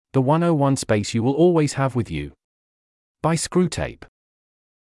The 101 space you will always have with you. By Screwtape.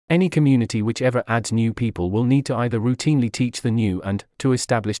 Any community which ever adds new people will need to either routinely teach the new and, to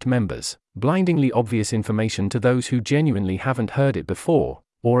established members, blindingly obvious information to those who genuinely haven't heard it before,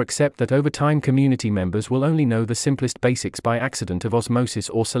 or accept that over time community members will only know the simplest basics by accident of osmosis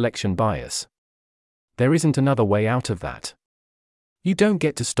or selection bias. There isn't another way out of that. You don't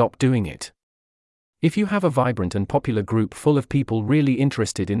get to stop doing it. If you have a vibrant and popular group full of people really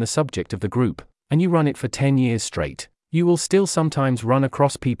interested in the subject of the group, and you run it for 10 years straight, you will still sometimes run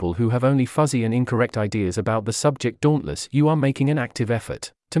across people who have only fuzzy and incorrect ideas about the subject. Dauntless, you are making an active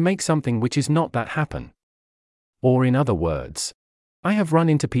effort to make something which is not that happen. Or in other words, I have run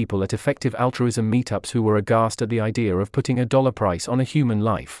into people at effective altruism meetups who were aghast at the idea of putting a dollar price on a human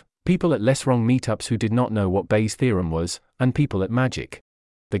life, people at less wrong meetups who did not know what Bayes' theorem was, and people at Magic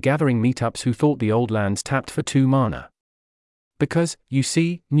the Gathering meetups who thought the old lands tapped for 2 mana. Because, you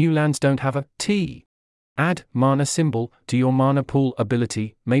see, new lands don't have a T. Add mana symbol to your mana pool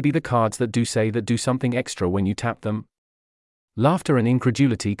ability, maybe the cards that do something extra when you tap them. Laughter and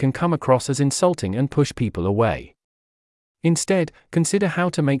incredulity can come across as insulting and push people away. Instead, consider how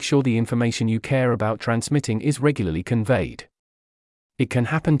to make sure the information you care about transmitting is regularly conveyed. It can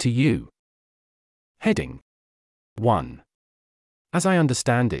happen to you. Heading 1. As I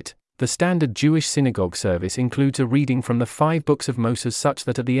understand it, the standard Jewish synagogue service includes a reading from the 5 books of Moses such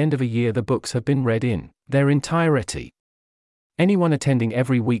that at the end of a year the books have been read in their entirety. Anyone attending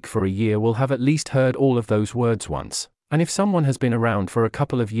every week for a year will have at least heard all of those words once, and if someone has been around for a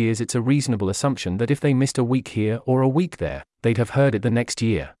couple of years, it's a reasonable assumption that if they missed a week here or a week there, they'd have heard it the next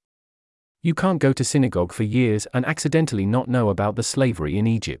year. You can't go to synagogue for years and accidentally not know about the slavery in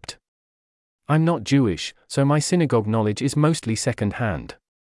Egypt. I'm not Jewish, so my synagogue knowledge is mostly second-hand.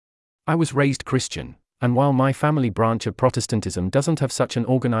 I was raised Christian, and while my family branch of Protestantism doesn't have such an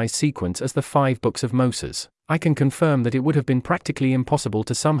organized sequence as the 5 books of Moses, I can confirm that it would have been practically impossible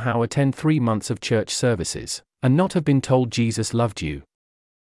to somehow attend 3 months of church services and not have been told Jesus loved you.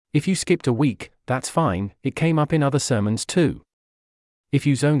 If you skipped a week, that's fine, it came up in other sermons too. If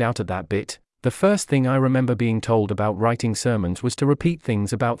you zoned out at that bit, the first thing I remember being told about writing sermons was to repeat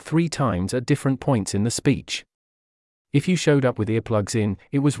things about 3 times at different points in the speech. If you showed up with earplugs in,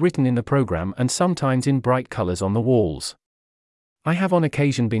 it was written in the program and sometimes in bright colors on the walls. I have on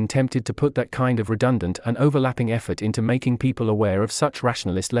occasion been tempted to put that kind of redundant and overlapping effort into making people aware of such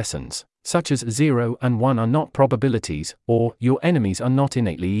rationalist lessons, such as 0 and 1 are not probabilities, or your enemies are not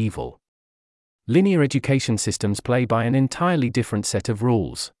innately evil. Linear education systems play by an entirely different set of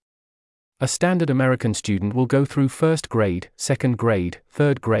rules. A standard American student will go through 1st grade, 2nd grade,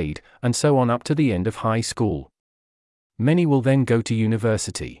 3rd grade, and so on up to the end of high school. Many will then go to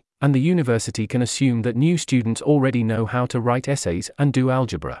university, and the university can assume that new students already know how to write essays and do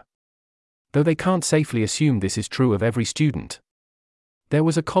algebra. Though they can't safely assume this is true of every student. There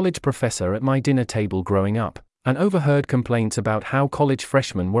was a college professor at my dinner table growing up, and overheard complaints about how college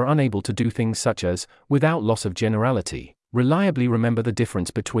freshmen were unable to do things such as, without loss of generality, reliably remember the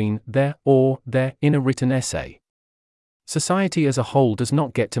difference between there or there in a written essay. Society as a whole does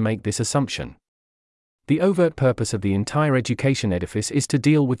not get to make this assumption. The overt purpose of the entire education edifice is to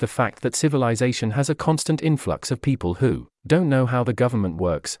deal with the fact that civilization has a constant influx of people who don't know how the government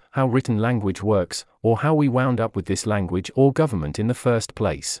works, how written language works, or how we wound up with this language or government in the first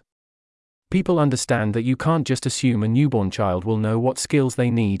place. People understand that you can't just assume a newborn child will know what skills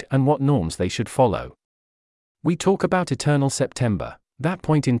they need and what norms they should follow. We talk about eternal September, that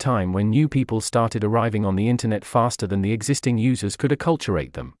point in time when new people started arriving on the internet faster than the existing users could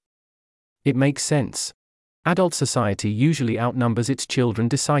acculturate them. It makes sense. Adult society usually outnumbers its children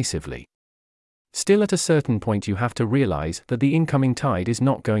decisively. Still, at a certain point you have to realize that the incoming tide is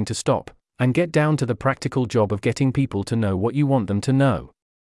not going to stop, and get down to the practical job of getting people to know what you want them to know.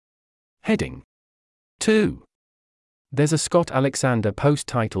 Heading 2. There's a Scott Alexander post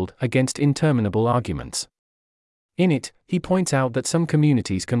titled Against Interminable Arguments. In it, he points out that some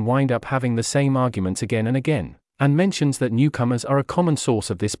communities can wind up having the same arguments again and again, and mentions that newcomers are a common source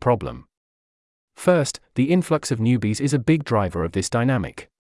of this problem. First, the influx of newbies is a big driver of this dynamic.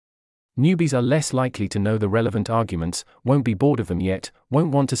 Newbies are less likely to know the relevant arguments, won't be bored of them yet,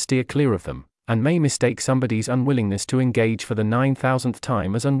 won't want to steer clear of them, and may mistake somebody's unwillingness to engage for the 9,000th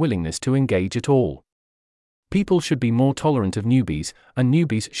time as unwillingness to engage at all. People should be more tolerant of newbies, and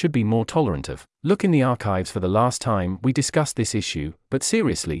newbies should be more tolerant of. Look in the archives for the last time we discussed this issue, but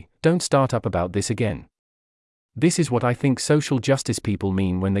seriously, don't start up about this again. This is what I think social justice people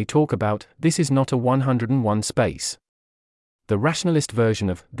mean when they talk about, this is not a 101 space. The rationalist version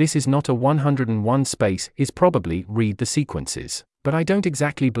of, this is not a 101 space, is probably, read the sequences. But I don't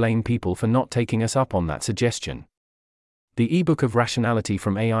exactly blame people for not taking us up on that suggestion. The ebook of Rationality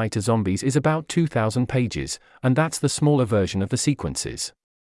from AI to Zombies is about 2,000 pages, and that's the smaller version of the Sequences.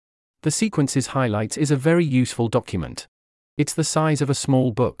 The Sequences Highlights is a very useful document. It's the size of a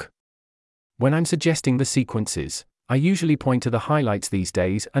small book. When I'm suggesting the Sequences, I usually point to the highlights these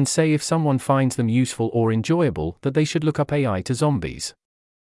days and say if someone finds them useful or enjoyable that they should look up AI to Zombies.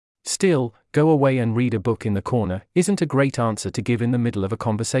 Still, go away and read a book in the corner isn't a great answer to give in the middle of a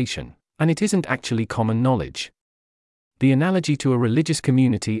conversation, and it isn't actually common knowledge. The analogy to a religious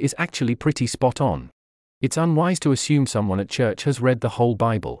community is actually pretty spot on. It's unwise to assume someone at church has read the whole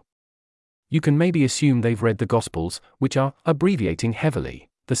Bible. You can maybe assume they've read the Gospels, which are, abbreviating heavily,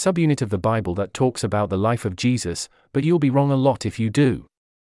 the subunit of the Bible that talks about the life of Jesus, but you'll be wrong a lot if you do.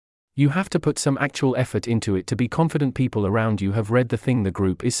 You have to put some actual effort into it to be confident people around you have read the thing the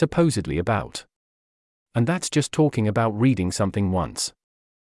group is supposedly about. And that's just talking about reading something once.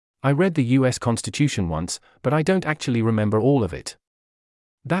 I read the US Constitution once, but I don't actually remember all of it.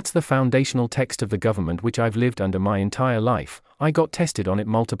 That's the foundational text of the government which I've lived under my entire life. I got tested on it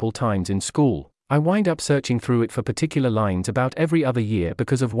multiple times in school. I wind up searching through it for particular lines about every other year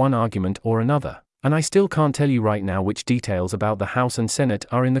because of one argument or another, and I still can't tell you right now which details about the House and Senate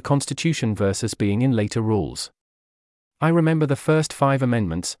are in the Constitution versus being in later rules. I remember the first 5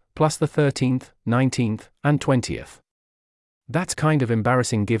 amendments, plus the 13th, 19th, and 20th. That's kind of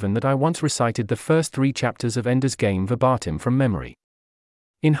embarrassing given that I once recited the first 3 chapters of Ender's Game verbatim from memory.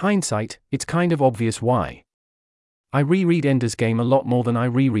 In hindsight, it's kind of obvious why. I reread Ender's Game a lot more than I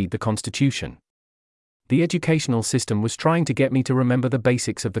reread the Constitution. The educational system was trying to get me to remember the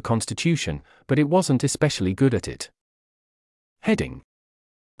basics of the Constitution, but it wasn't especially good at it. Heading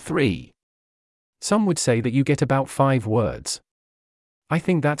 3. Some would say that you get about 5 words. I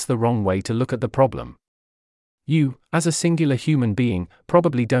think that's the wrong way to look at the problem. You, as a singular human being,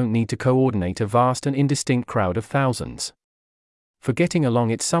 probably don't need to coordinate a vast and indistinct crowd of thousands. For getting along,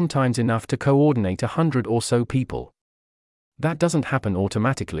 it's sometimes enough to coordinate 100 or so people. That doesn't happen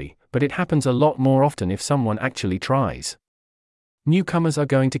automatically, but it happens a lot more often if someone actually tries. Newcomers are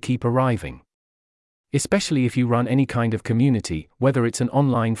going to keep arriving. Especially if you run any kind of community, whether it's an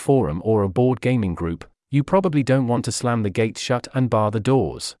online forum or a board gaming group, you probably don't want to slam the gates shut and bar the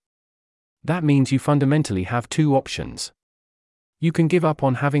doors. That means you fundamentally have 2 options. You can give up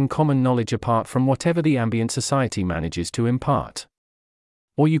on having common knowledge apart from whatever the ambient society manages to impart.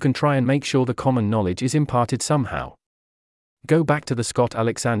 Or you can try and make sure the common knowledge is imparted somehow. Go back to the Scott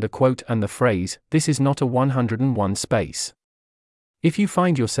Alexander quote and the phrase, "This is not a 101 space." If you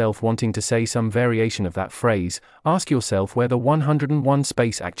find yourself wanting to say some variation of that phrase, ask yourself where the 101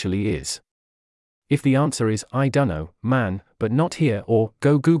 space actually is. If the answer is, "I dunno, man, but not here," or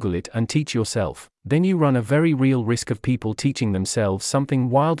 "Go Google it and teach yourself," then you run a very real risk of people teaching themselves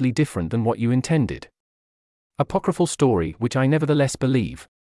something wildly different than what you intended. Apocryphal story, which I nevertheless believe.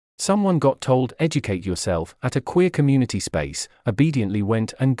 Someone got told, "Educate yourself," at a queer community space, obediently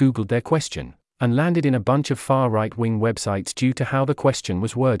went and Googled their question, and landed in a bunch of far right-wing websites due to how the question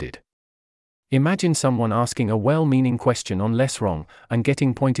was worded. Imagine someone asking a well-meaning question on Less Wrong, and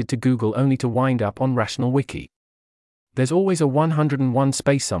getting pointed to Google only to wind up on Rational Wiki. There's always a 101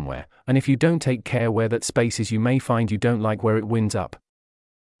 space somewhere, and if you don't take care where that space is, you may find you don't like where it winds up.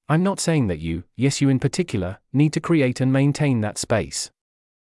 I'm not saying that you, yes you in particular, need to create and maintain that space.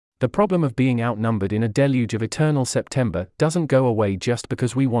 The problem of being outnumbered in a deluge of eternal September doesn't go away just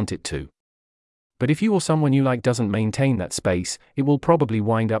because we want it to. But if you or someone you like doesn't maintain that space, it will probably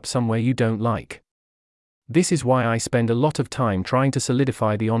wind up somewhere you don't like. This is why I spend a lot of time trying to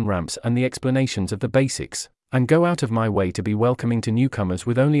solidify the on-ramps and the explanations of the basics, and go out of my way to be welcoming to newcomers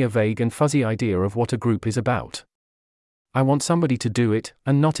with only a vague and fuzzy idea of what a group is about. I want somebody to do it,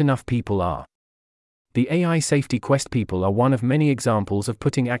 and not enough people are. The AI Safety Quest people are one of many examples of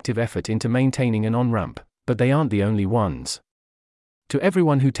putting active effort into maintaining an on-ramp, but they aren't the only ones. To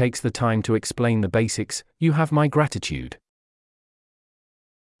everyone who takes the time to explain the basics, you have my gratitude.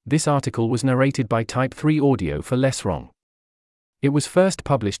 This article was narrated by Type 3 Audio for Less Wrong. It was first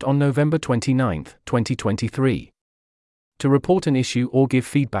published on November 29, 2023. To report an issue or give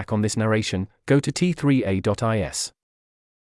feedback on this narration, go to t3a.is.